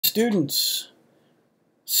Students,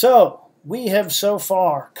 so we have so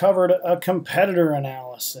far covered a competitor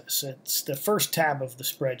analysis. It's the first tab of the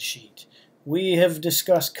spreadsheet. We have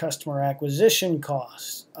discussed customer acquisition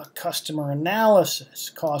costs, a customer analysis,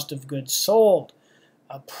 cost of goods sold,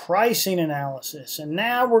 a pricing analysis, and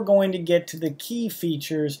now we're going to get to the key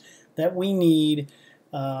features that we need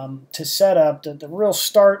to set up the real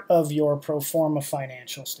start of your pro forma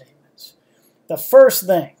financial statements. The first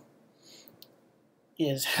thing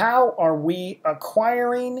is, how are we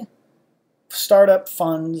acquiring startup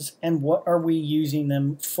funds and what are we using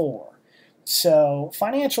them for? So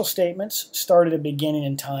financial statements start at a beginning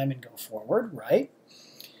in time and go forward, right?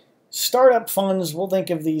 Startup funds, we'll think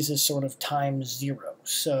of these as sort of times zero.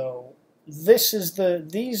 So these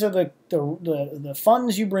are the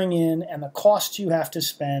funds you bring in and the costs you have to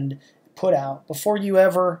spend, put out before you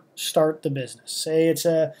ever start the business. Say it's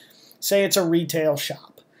a retail shop.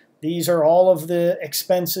 These are all of the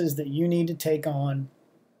expenses that you need to take on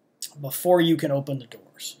before you can open the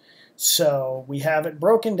doors. So we have it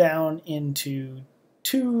broken down into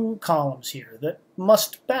two columns here that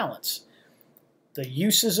must balance: the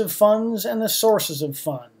uses of funds and the sources of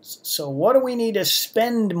funds. So what do we need to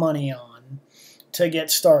spend money on to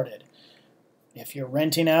get started? If you're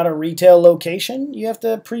renting out a retail location, you have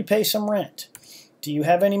to prepay some rent. Do you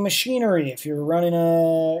have any machinery if you're running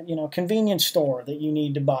a convenience store that you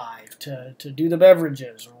need to buy to do the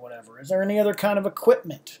beverages or whatever? Is there any other kind of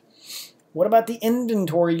equipment? What about the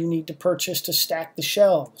inventory you need to purchase to stack the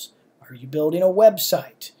shelves? Are you building a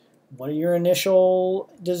website? What are your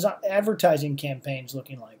initial advertising campaigns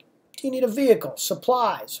looking like? Do you need a vehicle,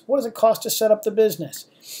 supplies? What does it cost to set up the business?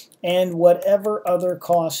 And whatever other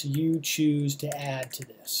costs you choose to add to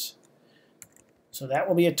this. So that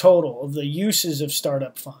will be a total of the uses of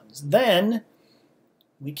startup funds. Then,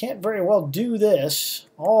 we can't very well do this,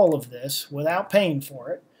 all of this, without paying for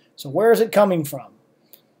it. So where is it coming from?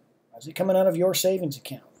 Is it coming out of your savings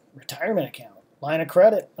account, retirement account, line of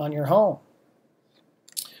credit on your home,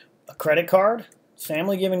 a credit card,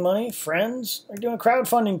 family giving money, friends? Are you doing a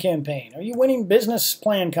crowdfunding campaign? Are you winning business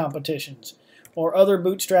plan competitions or other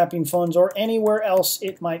bootstrapping funds, or anywhere else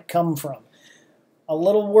it might come from? A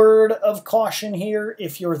little word of caution here: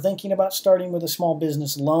 if you're thinking about starting with a small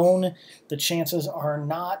business loan, the chances are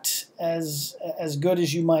not as good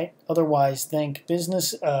as you might otherwise think.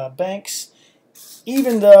 Business banks,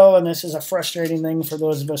 even though, and this is a frustrating thing for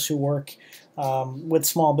those of us who work with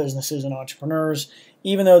small businesses and entrepreneurs,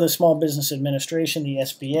 even though the Small Business Administration, the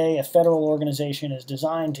SBA, a federal organization, is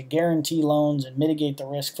designed to guarantee loans and mitigate the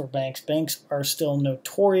risk for banks, banks are still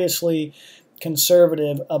notoriously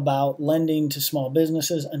conservative about lending to small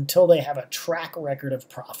businesses until they have a track record of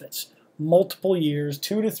profits. Multiple years,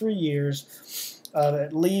 2 to 3 years of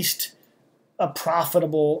at least a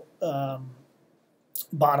profitable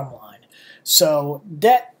bottom line. So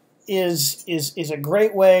debt is a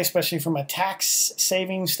great way, especially from a tax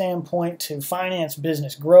saving standpoint, to finance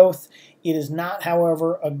business growth. It is not,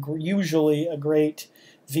 however, usually a great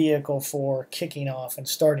vehicle for kicking off and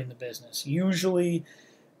starting the business. Usually,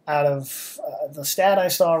 out of the stat I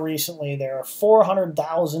saw recently, there are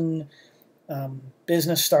 400,000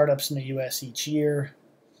 business startups in the U.S. each year.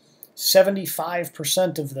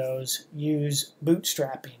 75% of those use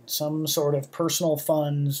bootstrapping, some sort of personal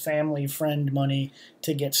funds, family, friend money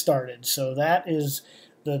to get started. So that is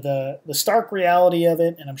the stark reality of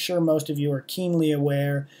it, and I'm sure most of you are keenly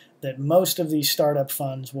aware that most of these startup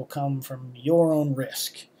funds will come from your own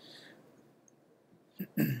risk.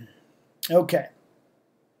 Okay.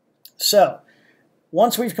 So,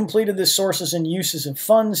 once we've completed this sources and uses of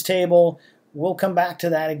funds table, we'll come back to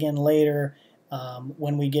that again later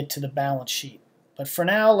when we get to the balance sheet. But for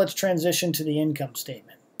now, let's transition to the income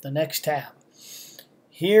statement, the next tab.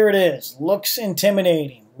 Here it is. Looks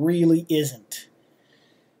intimidating, really isn't.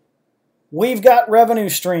 We've got revenue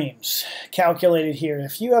streams calculated here.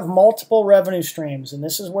 If you have multiple revenue streams, and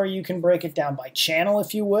this is where you can break it down by channel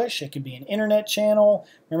if you wish. It could be an internet channel.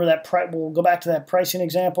 Remember that we'll go back to that pricing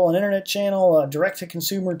example: an internet channel, a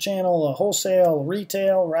direct-to-consumer channel, a wholesale, a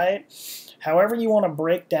retail, right? However you want to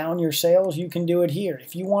break down your sales, you can do it here.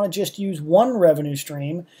 If you want to just use one revenue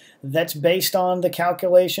stream that's based on the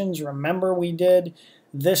calculations, remember we did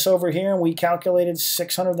this over here and we calculated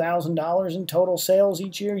 $600,000 in total sales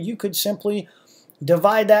each year, you could simply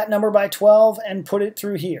divide that number by 12 and put it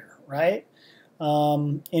through here, right?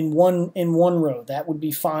 In one row. That would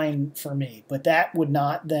be fine for me, but that would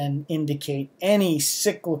not then indicate any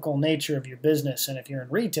cyclical nature of your business. And if you're in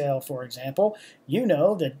retail, for example, you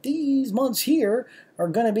know that these months here are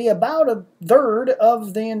going to be about a third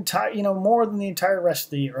of the entire, more than the entire rest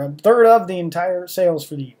of the year, a third of the entire sales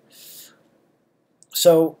for the year.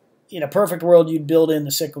 So in a perfect world, you'd build in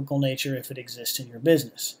the cyclical nature if it exists in your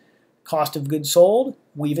business. Cost of goods sold,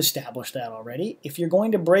 we've established that already. If you're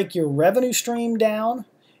going to break your revenue stream down,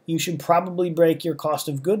 you should probably break your cost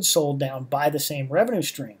of goods sold down by the same revenue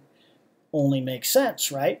stream. Only makes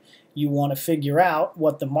sense, right? You want to figure out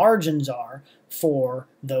what the margins are for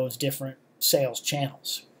those different sales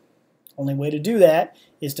channels. Only way to do that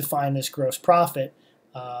is to find this gross profit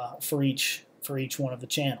for each one of the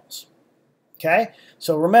channels. Okay,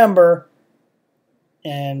 so remember,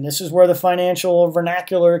 and this is where the financial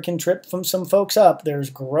vernacular can trip from some folks up,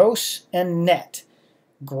 there's gross and net.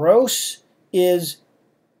 Gross is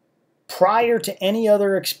prior to any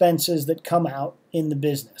other expenses that come out in the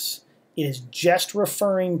business. It is just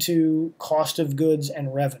referring to cost of goods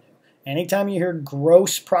and revenue. Anytime you hear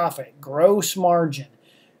gross profit, gross margin,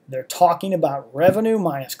 they're talking about revenue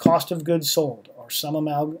minus cost of goods sold or some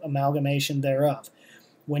amalgamation thereof.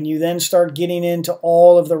 When you then start getting into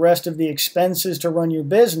all of the rest of the expenses to run your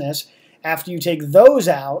business, after you take those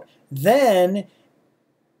out, then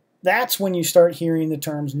that's when you start hearing the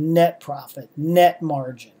terms net profit, net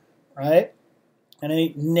margin, right? And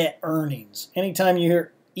any net earnings. Anytime you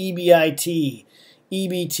hear EBIT,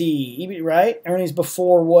 EBT, right? Earnings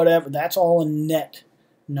before whatever, that's all a net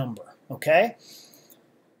number, okay?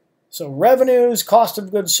 So revenues, cost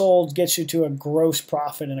of goods sold gets you to a gross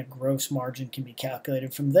profit, and a gross margin can be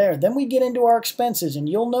calculated from there. Then we get into our expenses, and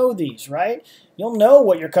you'll know these, right? You'll know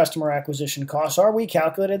what your customer acquisition costs are. We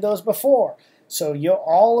calculated those before. So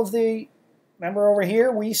remember over here,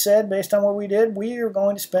 we said based on what we did, we are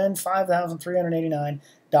going to spend $5,389.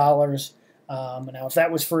 Now, if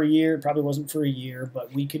that was for a year, it probably wasn't for a year,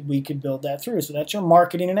 but we could build that through. So that's your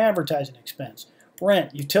marketing and advertising expense.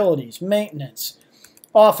 Rent, utilities, maintenance,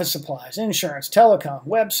 office supplies, insurance, telecom,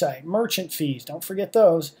 website, merchant fees, don't forget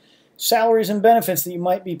those, salaries and benefits that you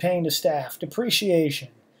might be paying to staff, depreciation.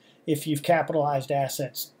 If you've capitalized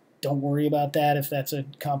assets, don't worry about that. If that's a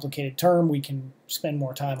complicated term, we can spend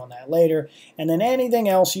more time on that later. And then anything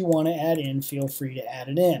else you want to add in, feel free to add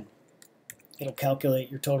it in. It'll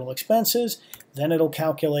calculate your total expenses, then it'll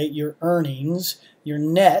calculate your earnings, your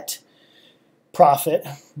net profit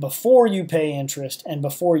before you pay interest and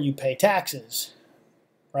before you pay taxes.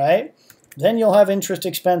 Right? Then you'll have interest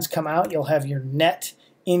expense come out. You'll have your net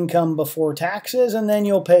income before taxes, and then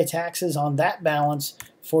you'll pay taxes on that balance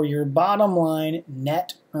for your bottom line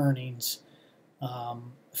net earnings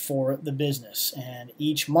for the business. And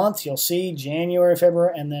each month you'll see January,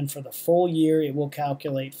 February, and then for the full year it will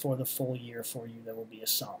calculate for the full year for you. There will be a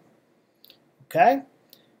sum. Okay?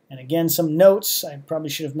 And again, some notes I probably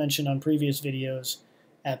should have mentioned on previous videos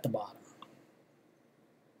at the bottom.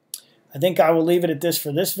 I think I will leave it at this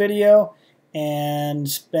for this video and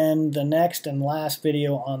spend the next and last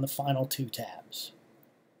video on the final two tabs.